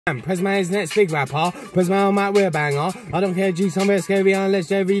Prezzaman is next big rapper. Prezzaman on my wear banger. I don't care G somewhere scary unless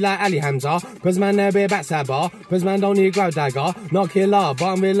Jerry like Ali Hamza. Prezzaman never be a backstabber. Prezzaman don't need a grow dagger. Not killer, but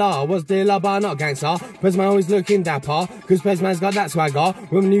I'm real. Was dealer, but I'm not gangster. Prezzaman always looking dapper. Cause Prezzaman's got that swagger.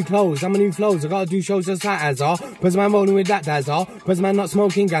 With my new clothes, I'm a new flows. I gotta do shows just like Azar. Prezzaman rolling with that dazzer. Prezzaman not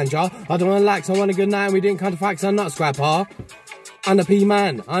smoking ganja. I don't wanna like, so I want a good night. We didn't come to fight, cause I'm not a scrapper. I'm the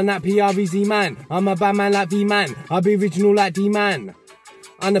P-man. I'm that PRVZ man. I'm a bad man like V-man. I'll be original like D-man.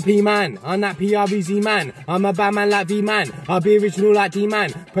 I'm the P-man, I'm that PRVZ man. I'm a bad man like V-man, I'll be original like D-man.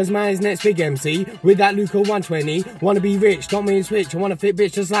 Prezzaman is next big MC, with that Luca 120. Wanna be rich, don't mean switch, I wanna fit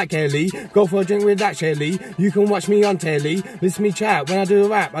bitch just like Kelly. Go for a drink with that Shelly, you can watch me on telly. Listen to me chat when I do a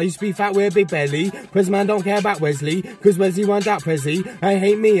rap, I used to be fat with a big belly. Prezzaman don't care about Wesley, cause Wesley won't doubt Presley. I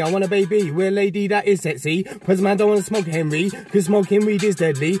hate me, I want a baby, with a lady that is sexy. Prezzaman don't wanna smoke Henry, cause smoking weed is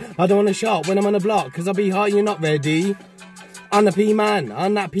deadly. I don't wanna shot when I'm on the block, cause I'll be hot, you're not ready. I'm the P-man,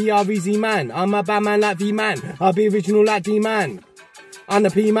 I'm that PRVZ man. I'm a bad man like V-man, I'll be original like D-man. I'm the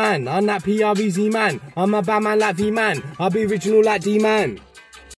P-man, I'm that PRVZ man. I'm a bad man like V-man, I'll be original like D-man.